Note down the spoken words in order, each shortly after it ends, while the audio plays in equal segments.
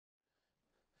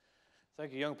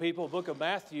Thank you, young people. Book of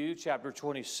Matthew, chapter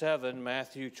 27,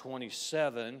 Matthew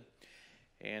 27.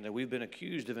 And we've been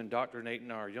accused of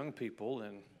indoctrinating our young people,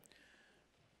 and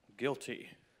guilty.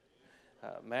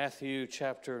 Matthew,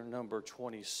 chapter number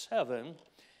 27.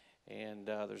 And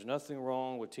there's nothing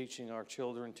wrong with teaching our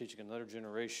children, teaching another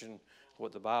generation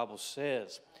what the Bible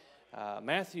says.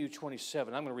 Matthew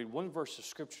 27, I'm going to read one verse of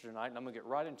Scripture tonight, and I'm going to get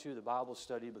right into the Bible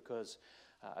study because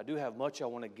I do have much I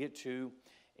want to get to.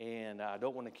 And I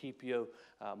don't want to keep you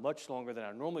much longer than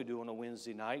I normally do on a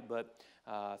Wednesday night. But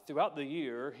throughout the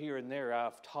year, here and there,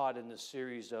 I've taught in this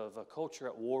series of Culture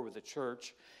at War with the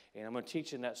Church. And I'm going to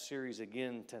teach in that series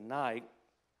again tonight.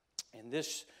 And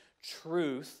this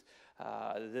truth,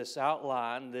 this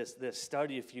outline, this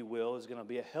study, if you will, is going to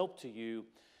be a help to you,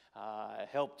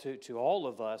 help to all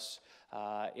of us,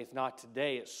 if not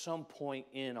today, at some point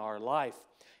in our life.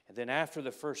 And then after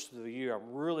the first of the year,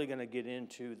 I'm really going to get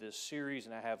into this series,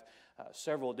 and I have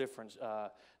several different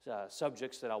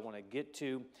subjects that I want to get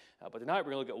to. But tonight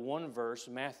we're going to look at one verse,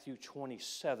 Matthew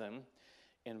 27,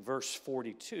 in verse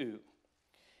 42.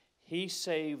 He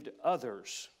saved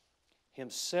others,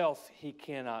 himself he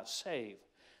cannot save.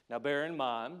 Now bear in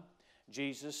mind,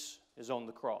 Jesus is on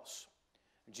the cross.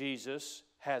 Jesus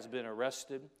has been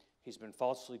arrested. He's been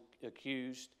falsely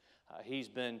accused. He's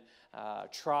been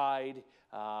tried.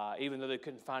 Even though they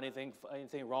couldn't find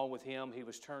anything wrong with him, he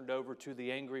was turned over to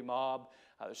the angry mob.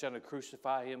 They're trying to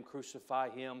crucify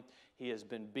him. He has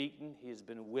been beaten. He has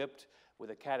been whipped with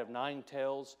a cat of nine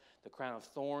tails. The crown of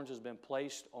thorns has been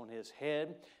placed on his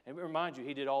head. And we remind you,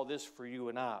 he did all this for you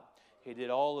and I. He did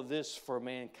all of this for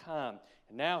mankind.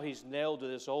 And now he's nailed to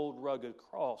this old rugged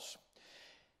cross.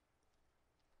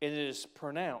 And it is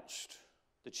pronounced,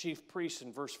 the chief priest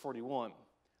in verse 41,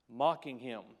 mocking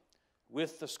him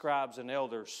with the scribes and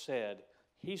elders, said,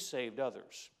 he saved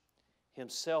others.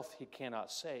 Himself he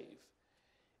cannot save.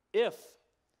 If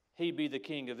he be the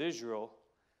king of Israel,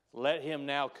 let him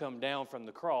now come down from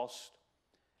the cross,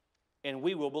 and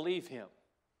we will believe him.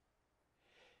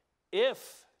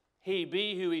 If he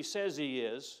be who he says he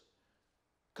is,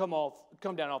 come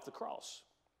down off the cross.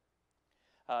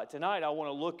 Tonight I want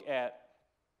to look at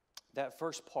that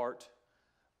first part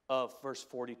of verse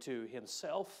 42,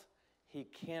 himself he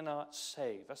cannot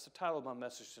save. That's the title of my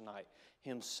message tonight.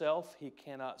 Himself he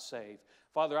cannot save.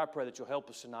 Father, I pray that you'll help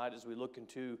us tonight as we look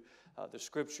into the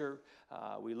Scripture.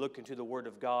 We look into the Word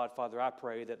of God. Father, I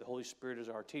pray that the Holy Spirit is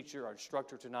our teacher, our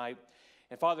instructor tonight.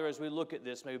 And Father, as we look at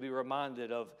this, may we be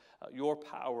reminded of your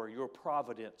power, your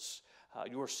providence,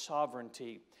 your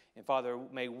sovereignty. And Father,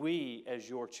 may we as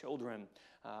your children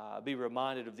be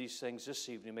reminded of these things this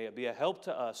evening. May it be a help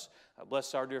to us.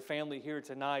 Bless our dear family here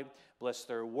tonight. Bless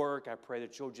their work. I pray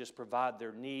that you'll just provide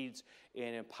their needs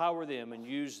and empower them and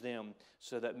use them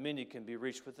so that many can be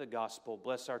reached with the gospel.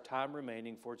 Bless our time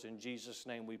remaining, for it's in Jesus'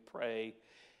 name we pray.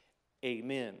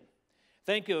 Amen.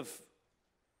 Think of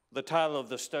the title of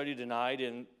the study tonight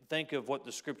and think of what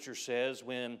the Scripture says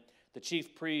when the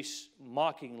chief priest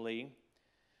mockingly,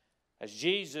 as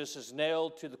Jesus is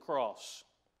nailed to the cross,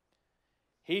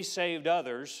 he saved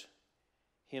others,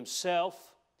 himself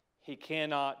he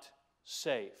cannot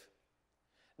save.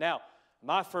 Now,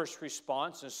 my first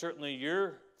response, and certainly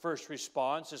your first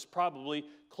response, is probably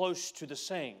close to the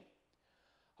same.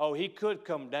 Oh, he could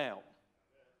come down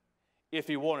if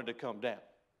he wanted to come down.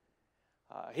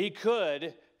 He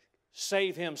could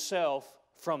save himself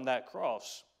from that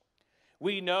cross.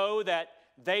 We know that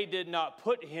they did not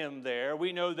put him there.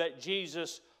 We know that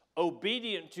Jesus,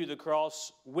 obedient to the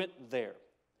cross, went there.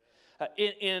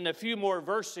 In a few more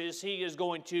verses, he is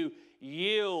going to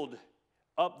yield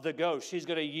up the ghost. He's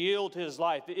going to yield his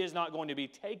life. It is not going to be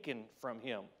taken from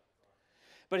him.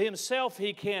 But himself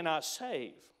he cannot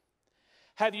save.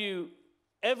 Have you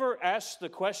ever asked the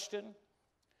question,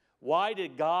 why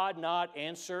did God not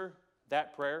answer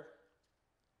that prayer?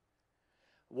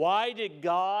 Why did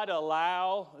God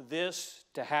allow this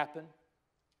to happen?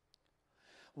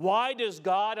 Why does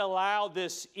God allow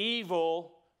this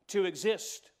evil to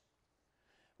exist?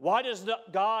 Why does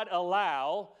God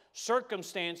allow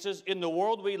circumstances in the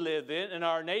world we live in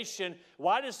our nation?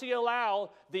 Why does he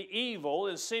allow the evil,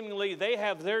 and seemingly they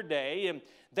have their day and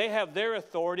they have their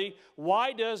authority?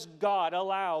 Why does God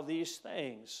allow these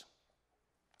things?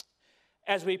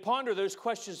 As we ponder those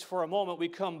questions for a moment, we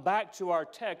come back to our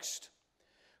text.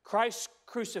 Christ's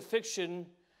crucifixion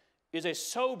is a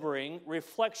sobering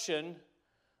reflection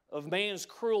of man's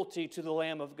cruelty to the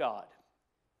Lamb of God.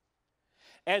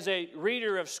 As a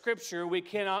reader of Scripture, we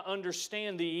cannot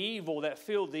understand the evil that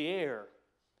filled the air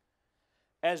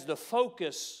as the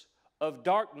focus of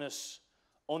darkness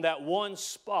on that one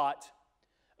spot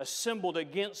assembled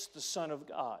against the Son of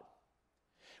God.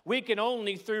 We can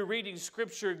only, through reading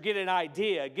Scripture, get an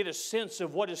idea, get a sense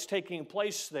of what is taking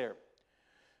place there.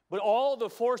 But all the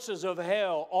forces of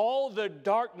hell, all the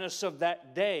darkness of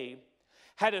that day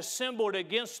had assembled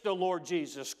against the Lord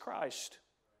Jesus Christ.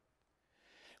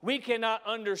 We cannot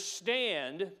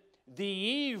understand the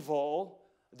evil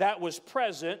that was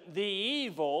present, the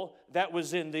evil that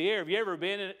was in the air. Have you ever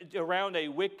been around a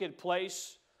wicked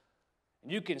place?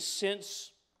 You can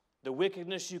sense the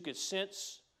wickedness, you can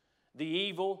sense the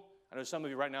evil. I know some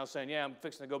of you right now saying, yeah, I'm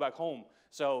fixing to go back home.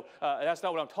 So that's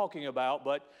not what I'm talking about,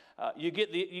 but you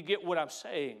get what I'm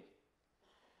saying.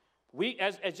 We,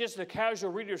 as just a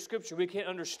casual reader of Scripture, we can't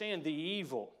understand the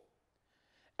evil.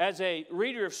 As a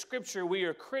reader of Scripture, we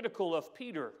are critical of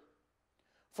Peter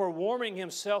for warming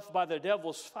himself by the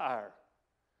devil's fire.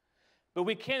 But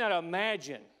we cannot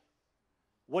imagine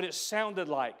what it sounded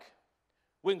like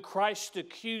when Christ's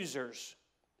accusers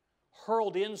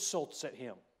hurled insults at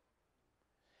him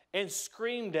and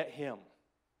screamed at him.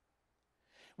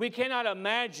 We cannot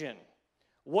imagine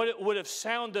what it would have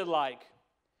sounded like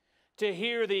to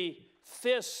hear the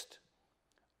fist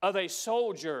of a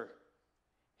soldier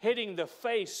hitting the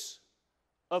face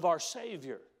of our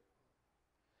Savior.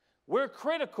 We're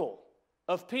critical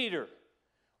of Peter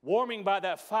warming by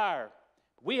that fire.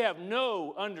 We have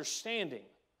no understanding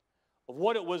of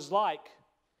what it was like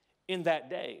in that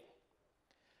day.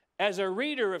 As a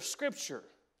reader of Scripture,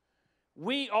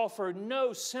 we offer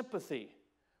no sympathy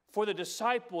for the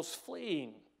disciples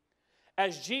fleeing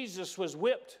as Jesus was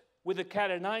whipped with a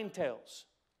cat o' nine tails.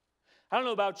 I don't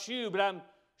know about you, but I'm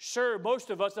sure most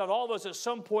of us, not all of us, at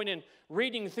some point in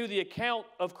reading through the account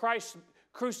of Christ's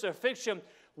crucifixion,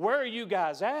 where are you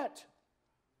guys at?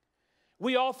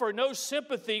 We offer no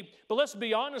sympathy, but let's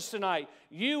be honest tonight.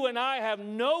 You and I have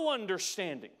no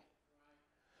understanding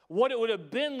what it would have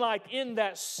been like in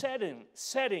that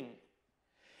setting,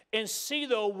 and see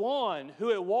the one who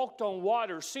had walked on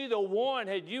water, see the one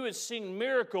you had seen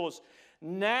miracles,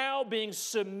 now being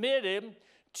submitted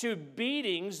to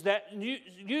beatings that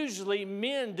usually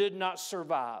men did not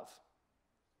survive.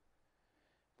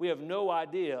 We have no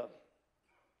idea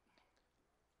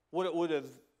what it would have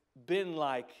been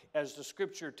like, as the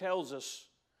Scripture tells us,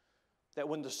 that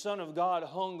when the Son of God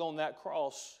hung on that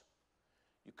cross,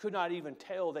 you could not even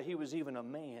tell that he was even a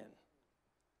man.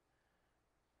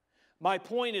 My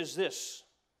point is this,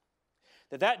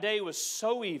 that day was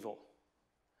so evil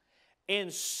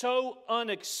and so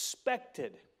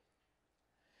unexpected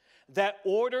that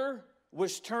order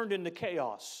was turned into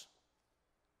chaos.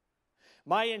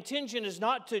 My intention is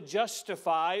not to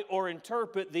justify or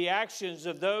interpret the actions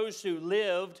of those who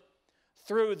lived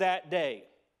through that day,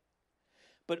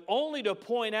 but only to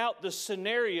point out the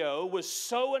scenario was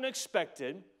so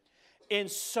unexpected and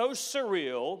so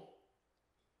surreal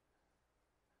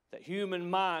that human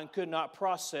mind could not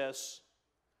process.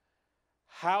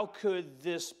 How could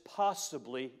this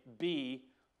possibly be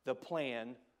the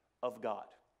plan of God?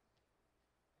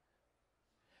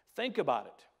 Think about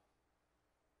it.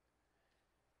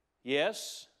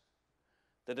 Yes,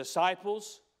 the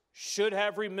disciples should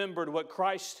have remembered what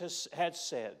Christ had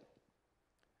said.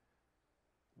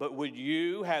 But would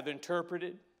you have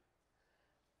interpreted,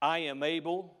 I am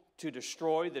able to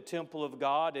destroy the temple of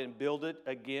God and build it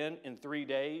again in 3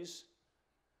 days,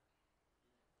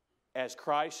 as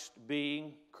Christ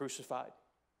being crucified?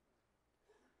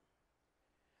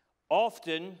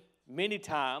 Often, many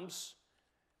times,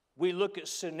 we look at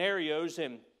scenarios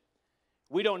and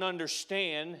we don't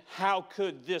understand how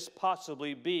could this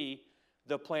possibly be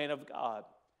the plan of God.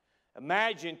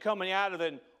 Imagine coming out of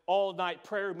an all-night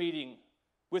prayer meeting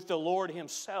with the Lord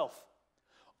Himself,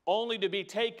 only to be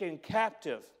taken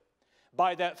captive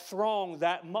by that throng,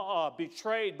 that mob,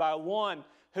 betrayed by one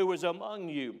who was among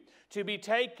you, to be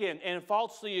taken and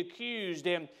falsely accused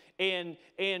and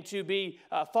to be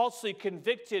falsely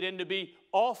convicted and to be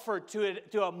offered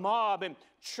to a mob, and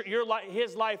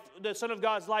his life, the Son of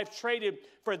God's life, traded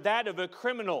for that of a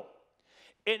criminal.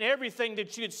 And everything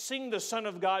that you had seen the Son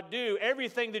of God do,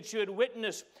 everything that you had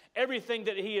witnessed, everything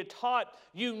that He had taught,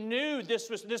 you knew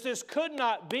this could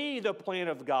not be the plan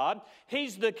of God.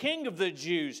 He's the King of the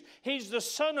Jews. He's the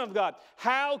Son of God.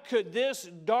 How could this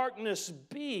darkness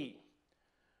be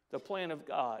the plan of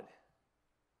God?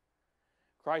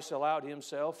 Christ allowed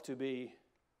Himself to be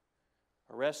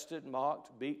arrested,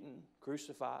 mocked, beaten,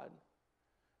 crucified.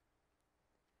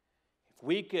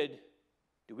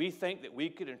 Do we think that we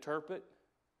could interpret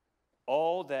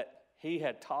all that He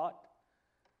had taught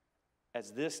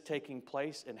as this taking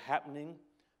place and happening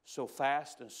so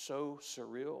fast and so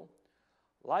surreal?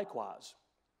 Likewise,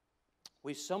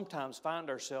 we sometimes find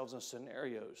ourselves in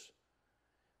scenarios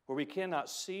where we cannot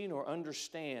see nor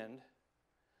understand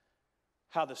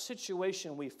how the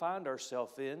situation we find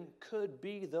ourselves in could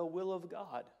be the will of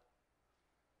God.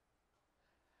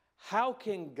 How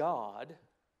can God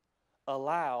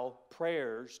allow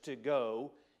prayers to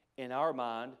go, in our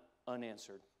mind,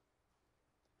 unanswered?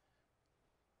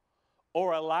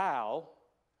 Or allow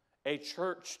a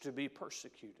church to be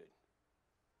persecuted?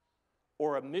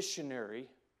 Or a missionary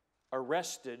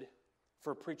arrested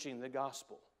for preaching the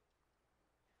gospel?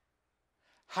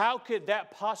 How could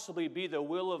that possibly be the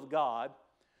will of God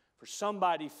for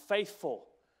somebody faithful,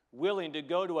 willing to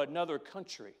go to another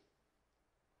country,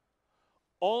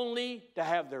 only to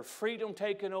have their freedom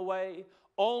taken away,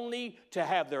 only to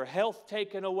have their health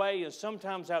taken away, and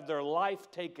sometimes have their life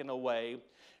taken away,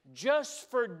 just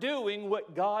for doing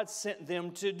what God sent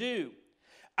them to do?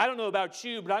 I don't know about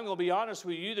you, but I'm going to be honest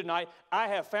with you tonight. I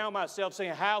have found myself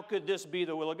saying, how could this be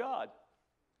the will of God?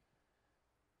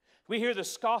 We hear the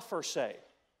scoffer say,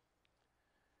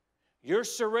 your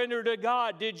surrender to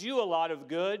God did you a lot of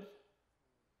good.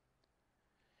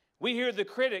 We hear the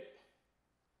critic,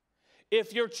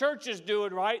 if your church is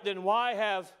doing right, then why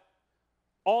have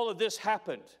all of this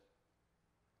happened?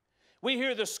 We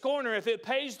hear the scorner, if it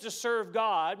pays to serve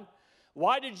God,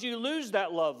 why did you lose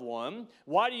that loved one?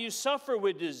 Why do you suffer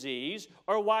with disease?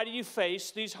 Or why do you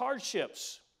face these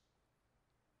hardships?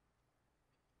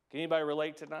 Can anybody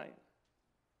relate tonight?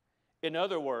 In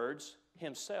other words,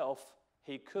 himself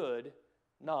he could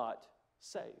not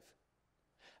save.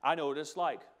 I know what it's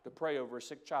like to pray over a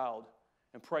sick child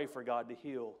and pray for God to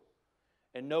heal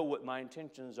and know what my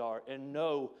intentions are and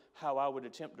know how I would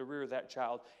attempt to rear that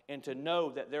child, and to know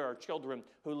that there are children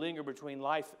who linger between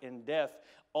life and death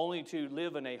only to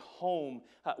live in a home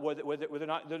where they're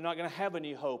not going to have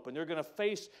any hope, and they're going to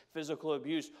face physical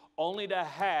abuse, only to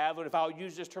have, and if I'll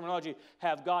use this terminology,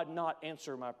 have God not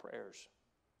answer my prayers.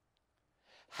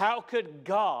 How could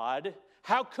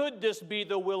this be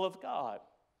the will of God?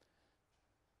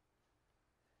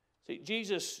 See,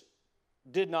 Jesus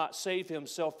did not save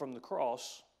himself from the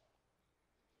cross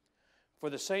for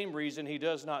the same reason he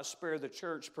does not spare the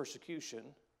church persecution.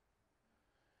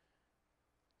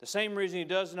 The same reason he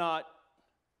does not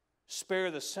spare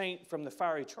the saint from the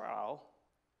fiery trial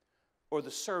or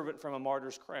the servant from a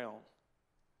martyr's crown.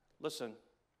 Listen,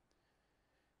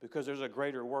 because there's a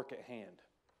greater work at hand.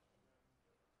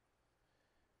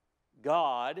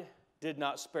 God did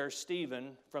not spare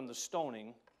Stephen from the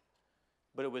stoning,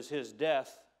 but it was his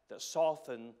death that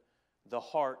softened the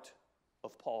heart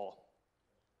of Paul.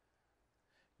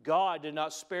 God did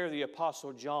not spare the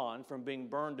Apostle John from being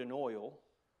burned in oil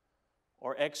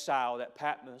or exiled at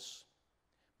Patmos,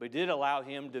 but he did allow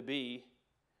him to be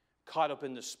caught up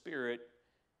in the Spirit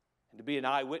and to be an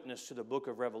eyewitness to the book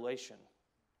of Revelation.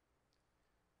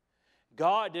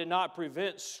 God did not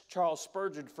prevent Charles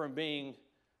Spurgeon from being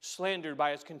slandered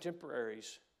by his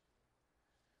contemporaries,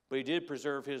 but he did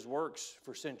preserve his works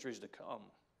for centuries to come.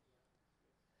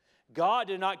 God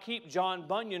did not keep John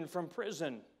Bunyan from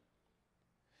prison,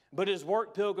 but his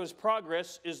work, Pilgrim's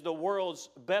Progress, is the world's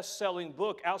best-selling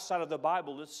book outside of the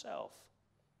Bible itself.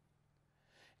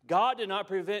 God did not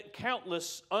prevent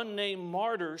countless unnamed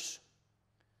martyrs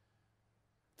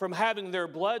from having their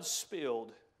blood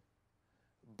spilled,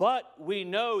 but we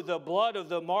know the blood of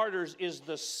the martyrs is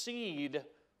the seed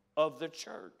of the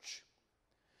church.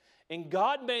 And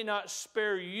God may not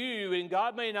spare you, and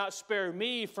God may not spare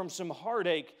me from some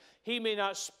heartache. He may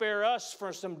not spare us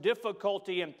from some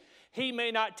difficulty, and He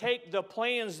may not take the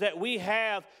plans that we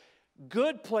have,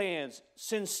 good plans,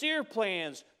 sincere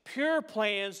plans, pure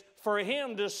plans for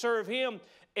Him to serve Him,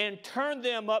 and turn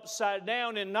them upside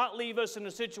down and not leave us in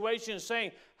a situation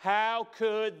saying, how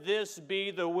could this be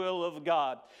the will of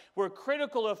God? We're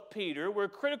critical of Peter. We're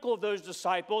critical of those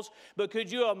disciples. But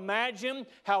could you imagine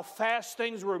how fast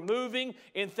things were moving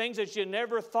and things that you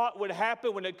never thought would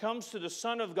happen when it comes to the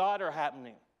Son of God are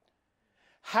happening?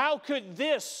 How could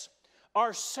this,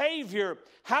 our Savior,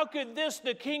 how could this,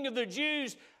 the King of the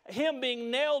Jews, Him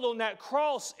being nailed on that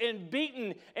cross and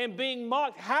beaten and being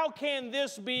mocked, how can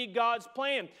this be God's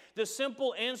plan? The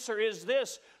simple answer is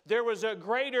this: there was a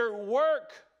greater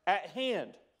work at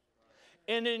hand.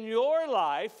 And in your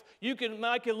life,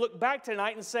 I can look back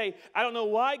tonight and say, I don't know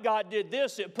why God did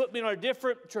this. It put me on a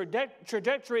different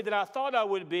trajectory than I thought I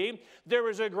would be. There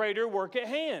was a greater work at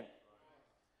hand.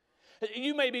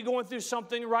 You may be going through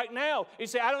something right now. You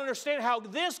say, I don't understand how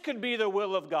this could be the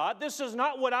will of God. This is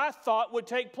not what I thought would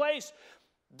take place.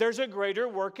 There's a greater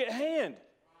work at hand.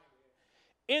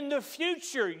 In the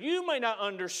future, you may not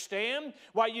understand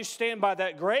why you stand by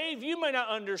that grave. You may not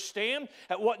understand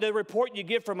what the report you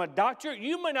get from a doctor.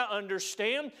 You may not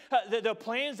understand the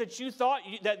plans that you thought,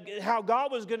 how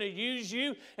God was going to use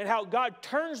you and how God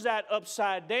turns that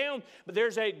upside down. But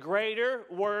there's a greater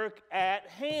work at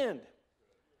hand.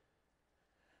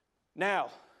 Now,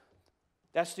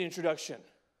 that's the introduction.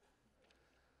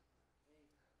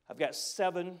 I've got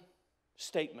 7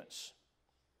 statements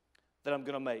that I'm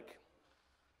going to make.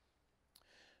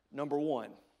 Number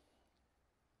 1,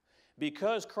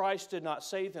 because Christ did not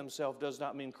save himself does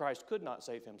not mean Christ could not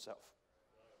save himself.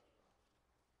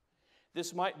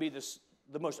 This might be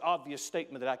the most obvious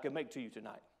statement that I can make to you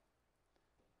tonight.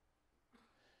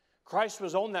 Christ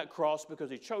was on that cross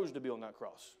because he chose to be on that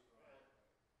cross.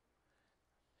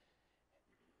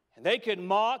 And they could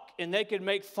mock and they could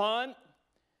make fun,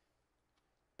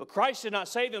 but Christ did not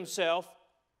save himself.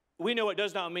 We know it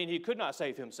does not mean he could not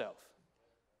save himself.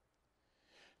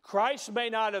 Christ may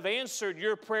not have answered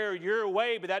your prayer your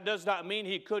way, but that does not mean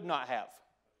he could not have.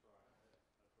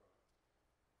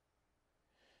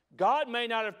 God may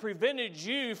not have prevented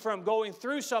you from going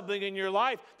through something in your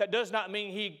life. That does not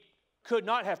mean he could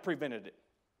not have prevented it.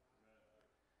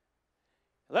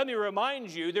 Let me remind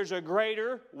you, there's a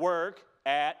greater work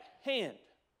at hand.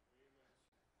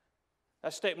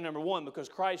 That's statement number 1. Because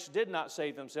Christ did not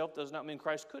save himself does not mean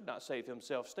Christ could not save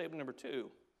himself. Statement number 2.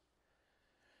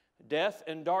 Death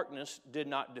and darkness did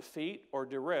not defeat or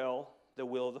derail the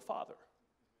will of the Father.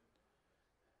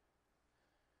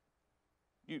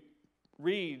 You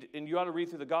read, and you ought to read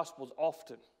through the Gospels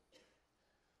often,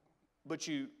 but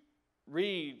you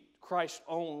read Christ's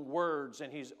own words,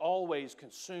 and he's always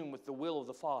consumed with the will of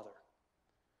the Father.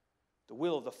 The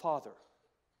will of the Father.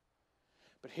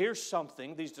 But here's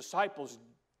something these disciples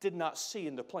did not see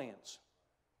in the plans.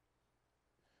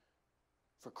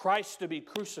 For Christ to be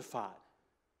crucified.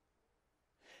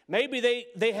 Maybe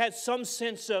they had some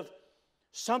sense of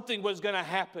something was going to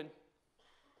happen.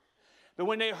 But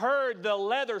when they heard the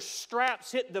leather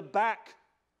straps hit the back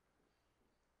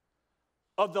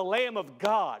of the Lamb of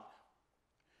God,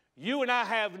 you and I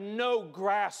have no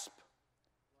grasp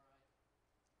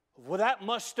of what that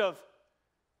must have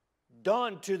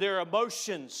done to their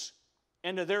emotions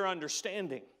and to their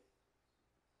understanding.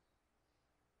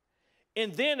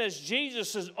 And then as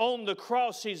Jesus is on the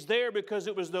cross, he's there because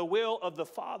it was the will of the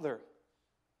Father.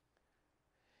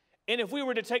 And if we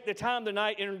were to take the time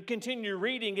tonight and continue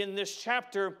reading in this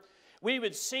chapter, we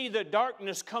would see the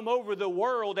darkness come over the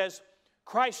world as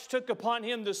Christ took upon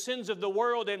him the sins of the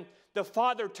world and the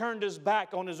Father turned his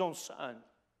back on his own Son.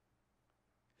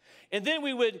 And then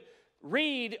we would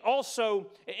read also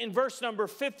in verse number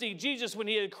 50, Jesus, when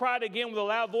he had cried again with a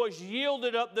loud voice,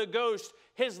 yielded up the ghost.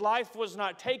 His life was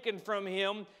not taken from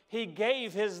him. He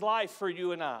gave his life for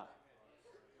you and I.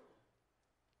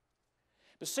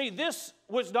 But see, this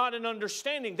was not an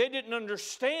understanding. They didn't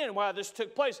understand why this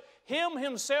took place. Him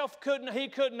himself he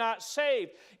could not save.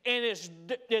 And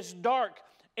it's dark.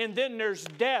 And then there's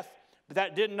death. But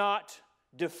that did not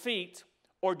defeat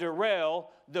or derail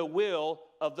the will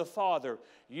of the Father.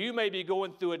 You may be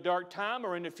going through a dark time,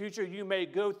 or in the future you may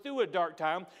go through a dark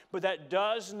time, but that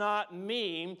does not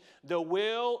mean the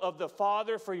will of the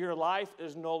Father for your life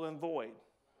is null and void.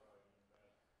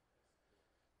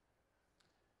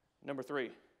 Number 3.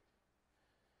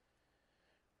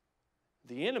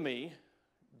 The enemy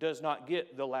does not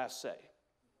get the last say.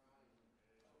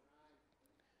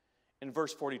 In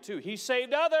verse 42, he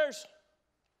saved others.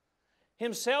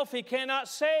 Himself he cannot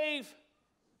save.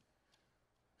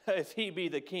 If he be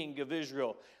the King of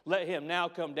Israel, let him now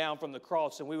come down from the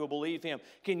cross and we will believe him.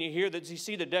 Can you hear that? You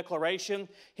see the declaration?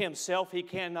 Himself he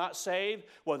cannot save.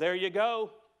 Well, there you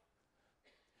go.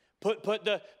 Put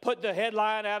the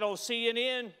headline out on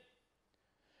CNN.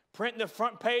 Print the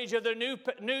front page of the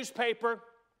newspaper.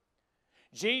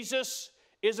 Jesus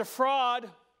is a fraud.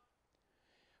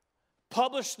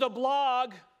 Publish the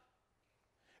blog.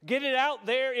 Get it out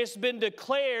there. It's been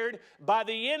declared by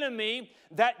the enemy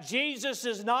that Jesus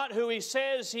is not who he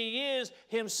says he is.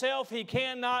 Himself he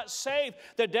cannot save.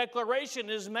 The declaration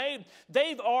is made.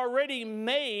 They've already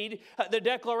made the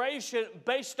declaration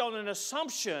based on an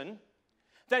assumption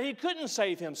that he couldn't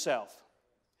save himself.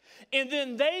 And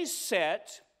then they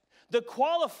set the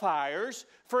qualifiers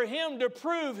for him to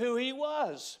prove who he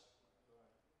was.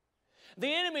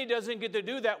 The enemy doesn't get to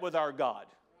do that with our God.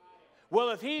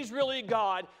 Well, if he's really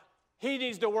God, he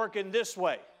needs to work in this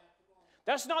way.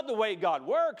 That's not the way God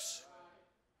works.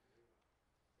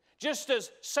 Just as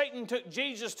Satan took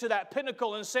Jesus to that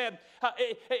pinnacle and said,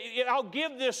 I'll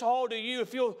give this all to you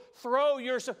if you'll throw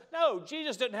yourself. No,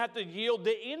 Jesus didn't have to yield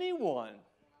to anyone.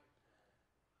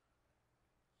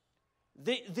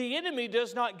 The enemy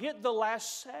does not get the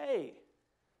last say.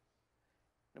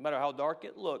 No matter how dark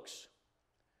it looks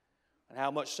and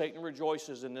how much Satan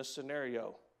rejoices in this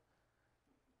scenario,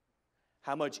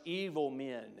 how much evil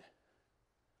men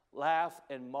laugh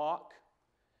and mock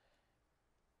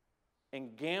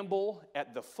and gamble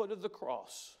at the foot of the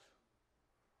cross.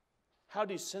 How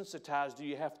desensitized do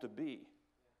you have to be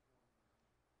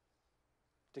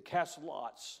to cast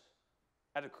lots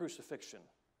at a crucifixion?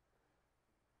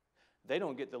 They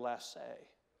don't get the last say.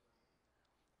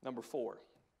 Number 4.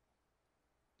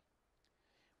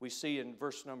 We see in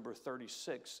verse number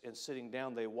 36, and sitting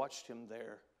down they watched him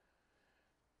there.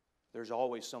 There's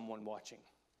always someone watching.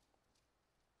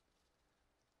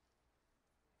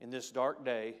 In this dark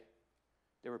day,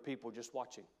 there were people just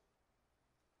watching.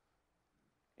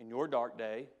 In your dark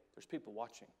day, there's people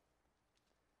watching.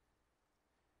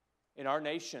 In our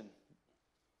nation,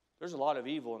 there's a lot of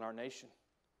evil in our nation.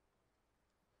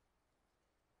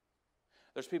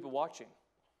 There's people watching.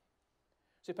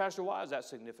 Say, Pastor, why is that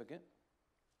significant?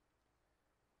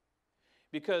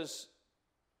 Because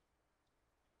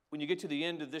when you get to the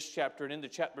end of this chapter and into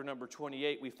chapter number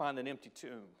 28, we find an empty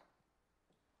tomb.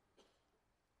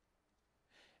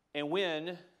 And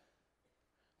when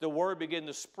the word began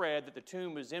to spread that the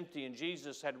tomb was empty and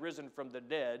Jesus had risen from the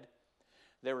dead,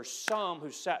 there were some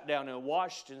who sat down and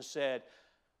watched and said,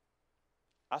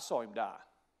 I saw him die.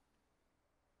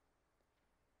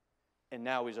 And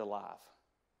now he's alive.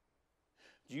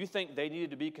 Do you think they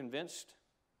needed to be convinced?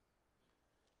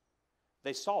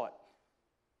 They saw it.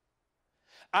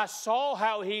 I saw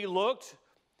how he looked.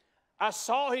 I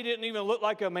saw he didn't even look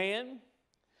like a man.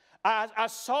 I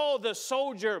saw the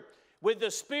soldier with the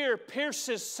spear pierce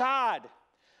his side.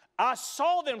 I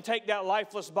saw them take that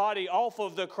lifeless body off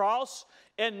of the cross,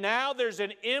 and now there's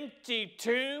an empty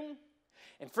tomb.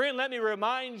 And friend, let me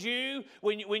remind you,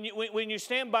 when you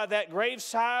stand by that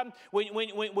graveside,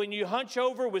 when you hunch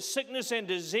over with sickness and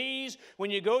disease,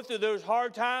 when you go through those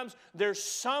hard times, there's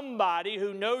somebody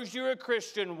who knows you're a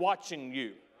Christian watching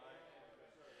you.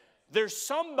 There's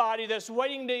somebody that's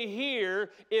waiting to hear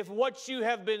if what you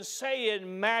have been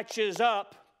saying matches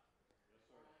up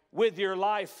with your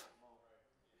life.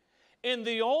 And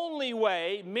the only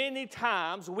way, many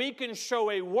times, we can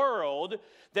show a world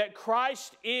that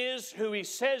Christ is who He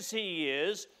says He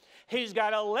is, He's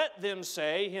got to let them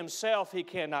say Himself He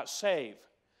cannot save.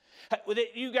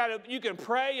 You can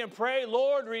pray and pray,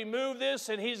 Lord, remove this,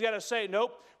 and He's got to say,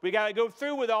 nope, we got to go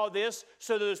through with all this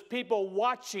so those people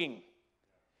watching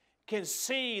can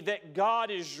see that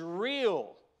God is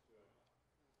real.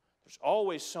 There's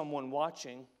always someone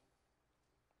watching.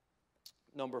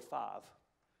 Number 5.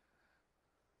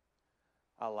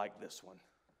 I like this one.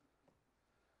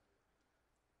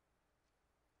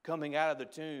 Coming out of the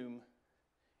tomb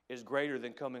is greater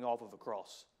than coming off of a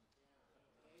cross.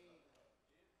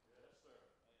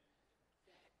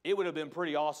 It would have been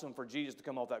pretty awesome for Jesus to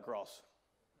come off that cross.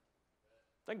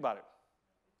 Think about it.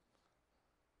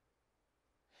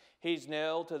 He's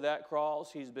nailed to that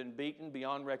cross. He's been beaten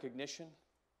beyond recognition.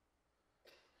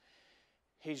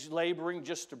 He's laboring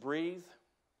just to breathe.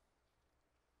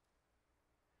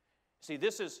 See,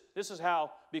 this is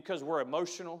how, because we're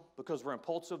emotional, because we're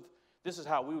impulsive, this is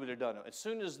how we would have done it. As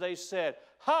soon as they said,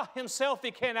 Himself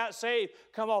He cannot save,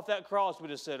 come off that cross,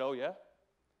 we'd have said, oh yeah.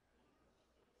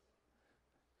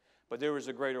 But there was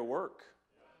a greater work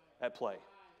at play.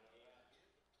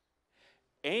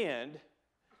 And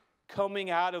coming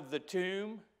out of the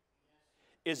tomb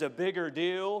is a bigger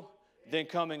deal than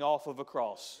coming off of a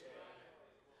cross.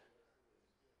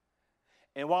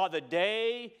 And while the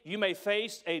day, you may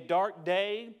face a dark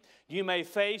day, you may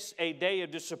face a day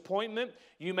of disappointment,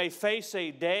 you may face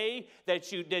a day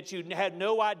that you had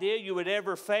no idea you would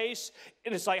ever face,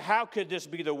 and it's like, how could this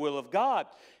be the will of God?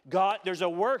 God, there's a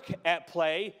work at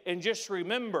play, and just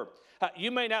remember,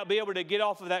 you may not be able to get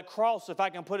off of that cross, if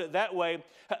I can put it that way,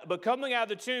 but coming out of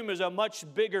the tomb is a much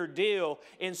bigger deal.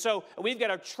 And so we've got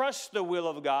to trust the will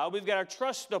of God. We've got to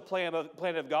trust the plan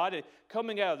of God. And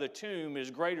coming out of the tomb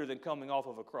is greater than coming off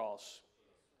of a cross.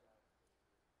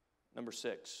 Number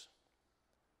 6.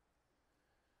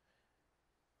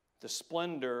 The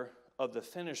splendor of the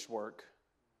finished work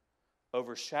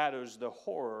overshadows the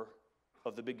horror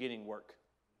of the beginning work.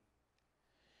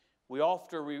 We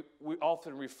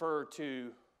often refer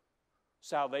to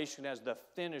salvation as the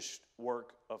finished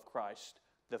work of Christ,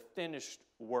 the finished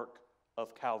work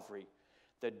of Calvary,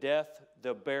 the death,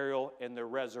 the burial, and the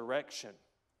resurrection.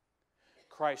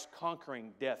 Christ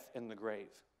conquering death and the grave.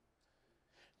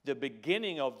 The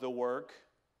beginning of the work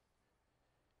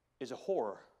is a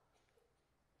horror.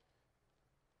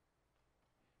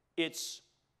 It's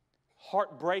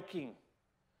heartbreaking.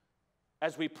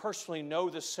 as we personally know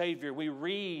the Savior, we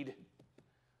read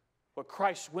what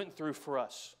Christ went through for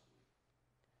us.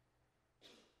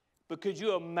 But could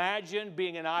you imagine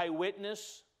being an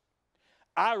eyewitness?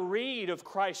 I read of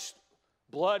Christ's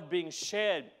blood being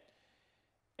shed,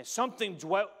 and something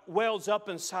wells up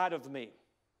inside of me.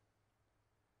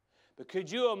 But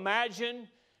could you imagine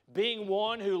being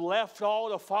one who left all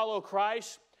to follow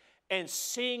Christ and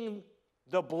seeing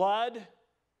the blood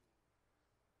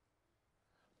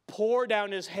pour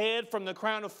down His head from the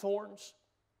crown of thorns?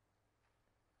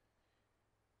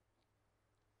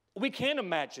 We can't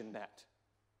imagine that.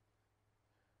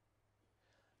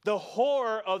 The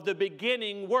horror of the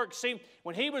beginning work. See,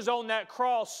 when He was on that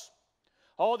cross,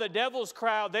 all the devil's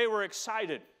crowd, they were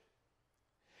excited.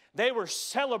 They were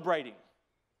celebrating.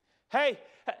 Hey,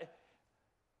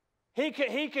 he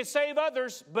could save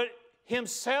others, but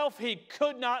Himself He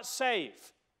could not save.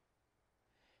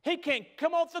 He can't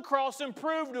come off the cross and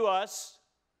prove to us,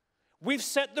 we've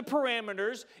set the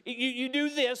parameters, you do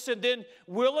this and then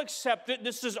we'll accept it,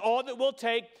 this is all that we'll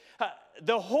take.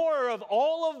 The horror of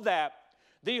all of that,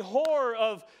 the horror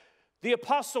of the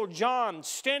Apostle John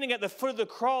standing at the foot of the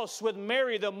cross with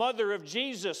Mary, the mother of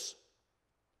Jesus,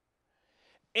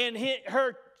 and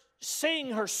her seeing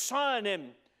her son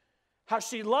and how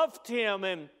she loved him,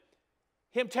 and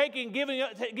him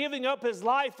giving up his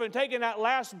life and taking that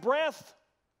last breath.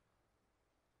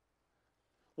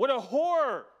 What a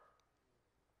horror.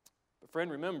 But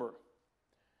friend, remember,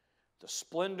 the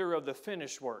splendor of the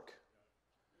finished work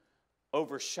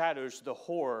overshadows the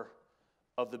horror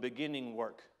of the beginning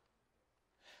work.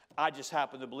 I just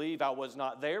happen to believe, I was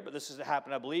not there, but this has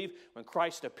happened, I believe, when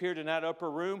Christ appeared in that upper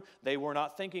room, they were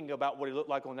not thinking about what He looked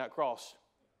like on that cross.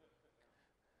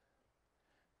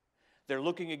 They're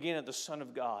looking again at the Son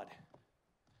of God.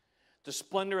 The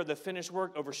splendor of the finished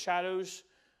work overshadows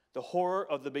the horror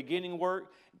of the beginning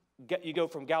work. You go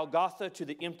from Golgotha to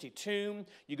the empty tomb.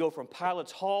 You go from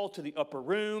Pilate's hall to the upper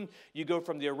room. You go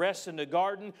from the arrest in the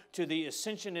garden to the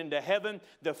ascension into heaven.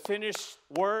 The finished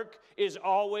work is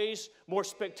always more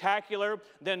spectacular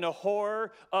than the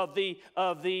horror of the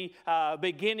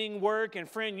beginning work. And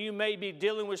friend, you may be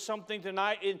dealing with something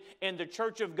tonight, and the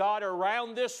church of God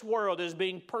around this world is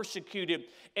being persecuted.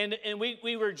 And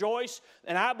we rejoice,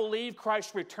 and I believe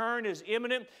Christ's return is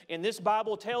imminent. And this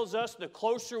Bible tells us the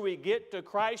closer we get to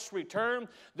Christ's return,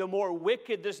 the more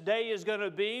wicked this day is going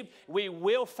to be. We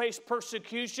will face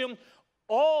persecution.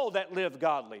 All that live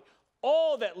godly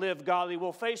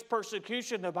will face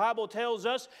persecution. The Bible tells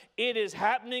us it is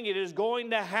happening, it is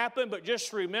going to happen, but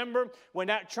just remember, when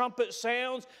that trumpet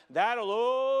sounds, that'll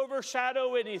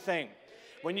overshadow anything.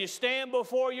 When you stand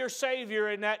before your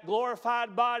Savior in that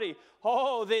glorified body,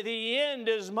 the end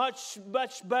is much,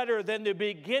 much better than the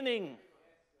beginning.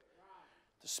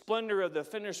 The splendor of the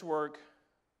finished work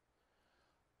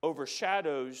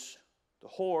overshadows the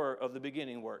horror of the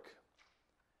beginning work.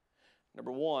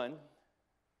 Number one,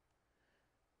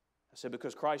 I said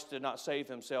because Christ did not save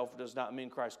Himself does not mean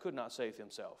Christ could not save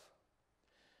Himself.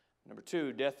 Number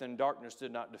two, death and darkness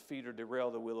did not defeat or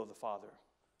derail the will of the Father.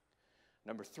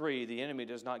 Number three, the enemy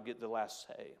does not get the last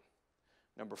say.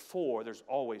 Number four, there's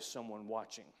always someone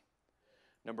watching.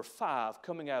 Number five,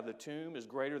 coming out of the tomb is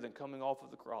greater than coming off of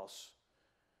the cross.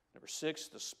 Number six,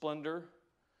 the splendor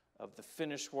of the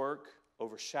finished work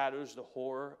overshadows the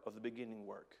horror of the beginning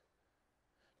work.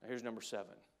 Now here's number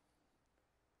seven.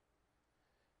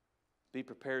 Be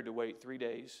prepared to wait 3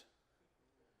 days,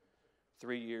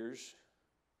 3 years,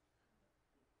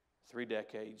 3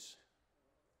 decades,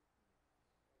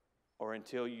 or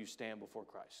until you stand before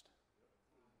Christ.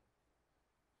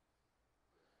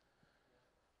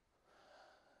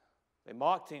 They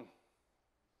mocked Him.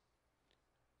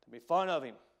 They made fun of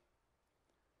Him.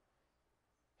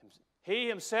 He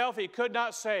Himself, He could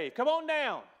not save. Come on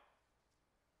down.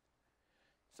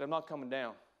 He said, I'm not coming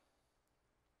down.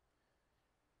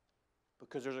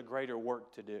 Because there's a greater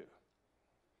work to do.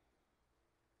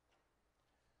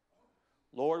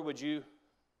 Lord, would you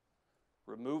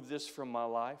remove this from my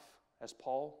life, as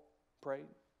Paul prayed?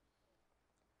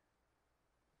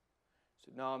 He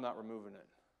said, no, I'm not removing it.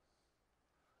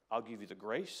 I'll give you the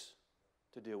grace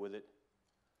to deal with it,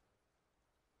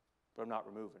 but I'm not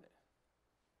removing it.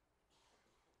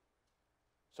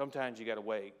 Sometimes you got to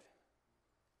wait.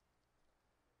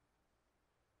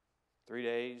 3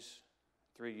 days,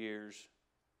 3 years,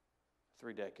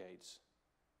 3 decades.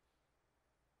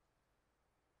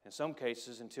 In some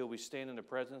cases, until we stand in the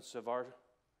presence of our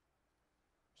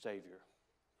Savior.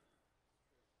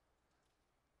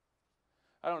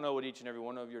 I don't know what each and every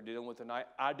one of you are dealing with tonight.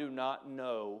 I do not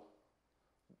know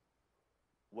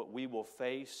what we will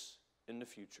face in the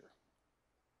future.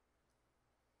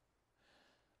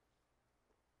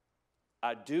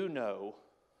 I do know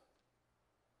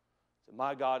that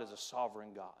my God is a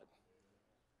sovereign God.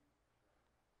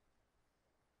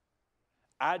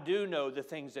 I do know the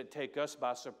things that take us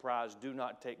by surprise do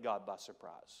not take God by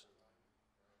surprise.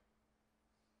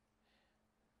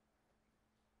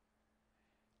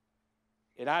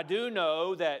 And I do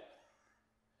know that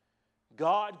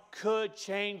God could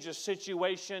change a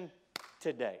situation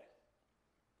today.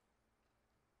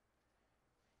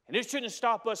 And it shouldn't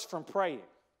stop us from praying.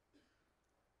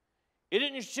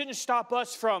 It shouldn't stop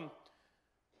us from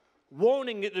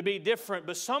wanting it to be different.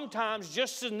 But sometimes,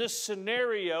 just in this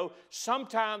scenario,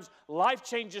 sometimes life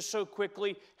changes so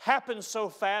quickly, happens so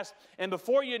fast, and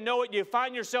before you know it, you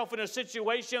find yourself in a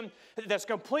situation that's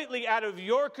completely out of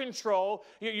your control.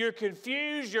 You're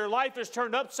confused. Your life is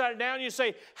turned upside down. You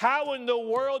say, how in the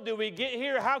world do we get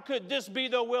here? How could this be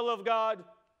the will of God?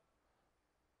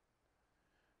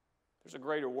 There's a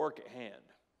greater work at hand.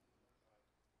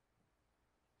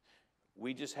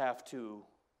 We just have to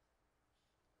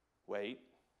wait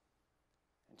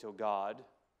until God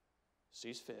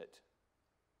sees fit.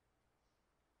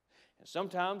 And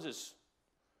sometimes it's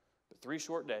 3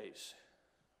 short days.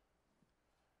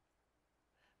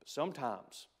 But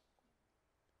sometimes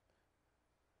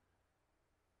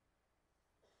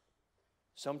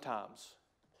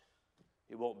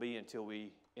it won't be until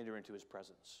we enter into His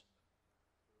presence.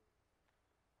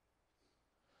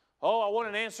 Oh, I want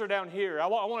an answer down here. I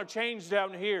want a change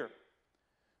down here.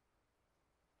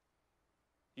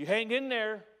 You hang in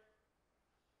there.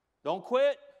 Don't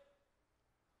quit.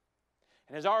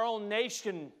 And as our own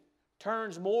nation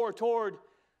turns more toward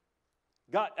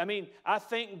God, I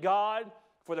thank God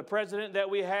for the president that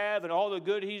we have and all the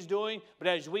good he's doing. But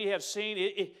as we have seen,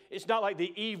 it's not like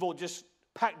the evil just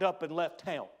packed up and left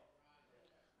town.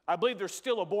 I believe they're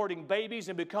still aborting babies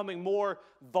and becoming more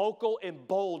vocal and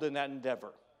bold in that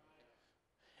endeavor.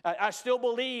 I still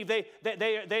believe they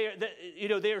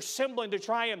are assembling to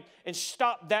try and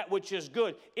stop that which is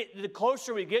good. The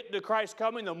closer we get to Christ's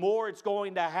coming, the more it's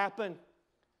going to happen.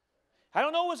 I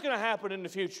don't know what's going to happen in the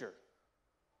future.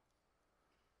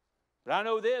 But I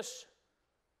know this.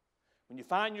 When you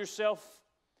find yourself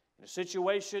in a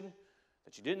situation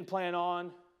that you didn't plan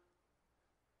on,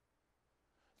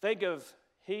 think of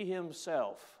He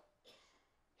Himself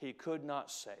He could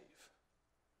not save.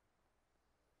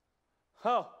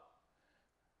 Huh.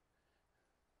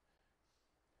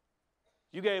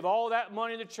 You gave all that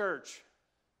money to church.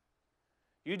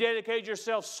 You dedicated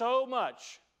yourself so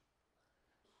much.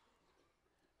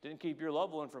 Didn't keep your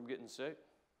loved one from getting sick.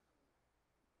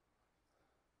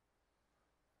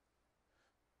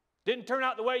 Didn't turn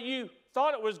out the way you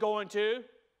thought it was going to.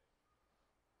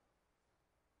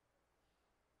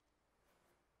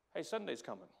 Hey, Sunday's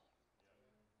coming.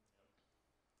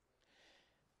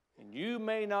 And you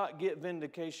may not get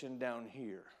vindication down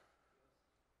here.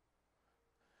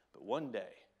 But one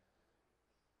day,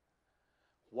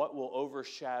 what will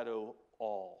overshadow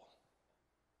all?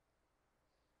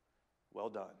 Well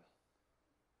done,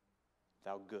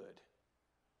 thou good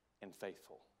and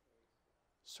faithful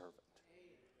servant.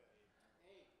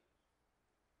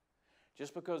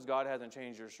 Just because God hasn't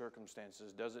changed your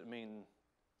circumstances doesn't mean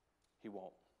He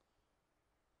won't.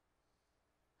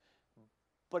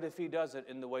 But if He does it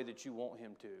in the way that you want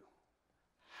Him to,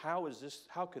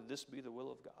 how could this be the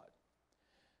will of God?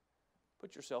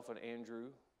 Put yourself in Andrew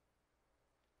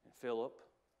and Philip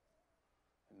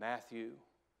and Matthew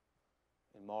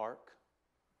and Mark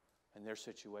and their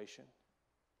situation.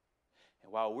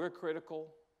 And while we're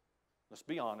critical, let's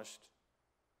be honest,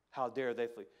 how dare they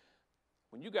flee?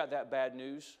 When you got that bad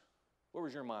news, where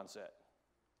was your mindset?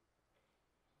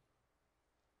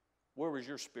 Where was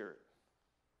your spirit?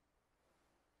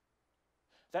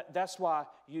 That's why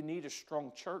you need a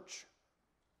strong church.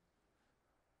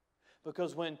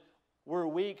 Because when we're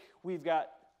weak, we've got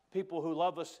people who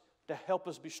love us to help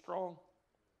us be strong.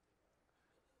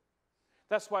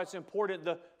 That's why it's important,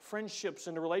 the friendships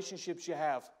and the relationships you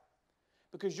have.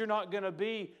 Because you're not going to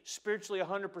be spiritually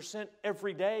 100%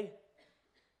 every day.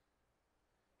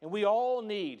 And we all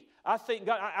need, I think,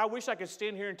 God, I wish I could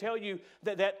stand here and tell you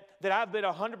that I've been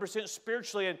 100%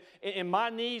 spiritually and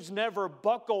my knees never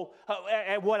buckle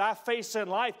at what I face in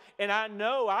life. And I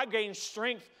know I gain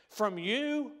strength from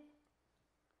you.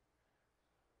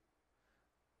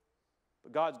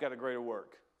 But God's got a greater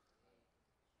work.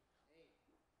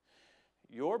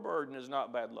 Your burden is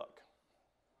not bad luck.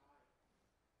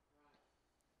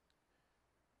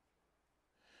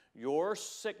 Your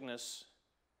sickness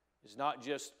is not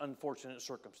just unfortunate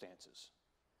circumstances.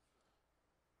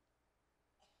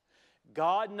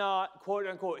 God not, quote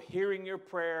unquote, hearing your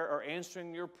prayer or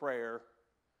answering your prayer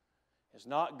is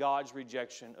not God's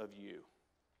rejection of you.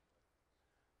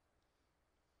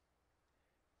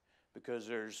 because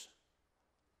there's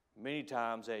many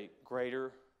times a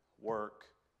greater work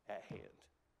at hand.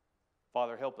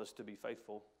 Father, help us to be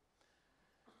faithful.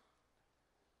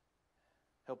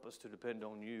 Help us to depend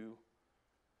on you.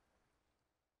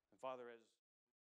 And Father, as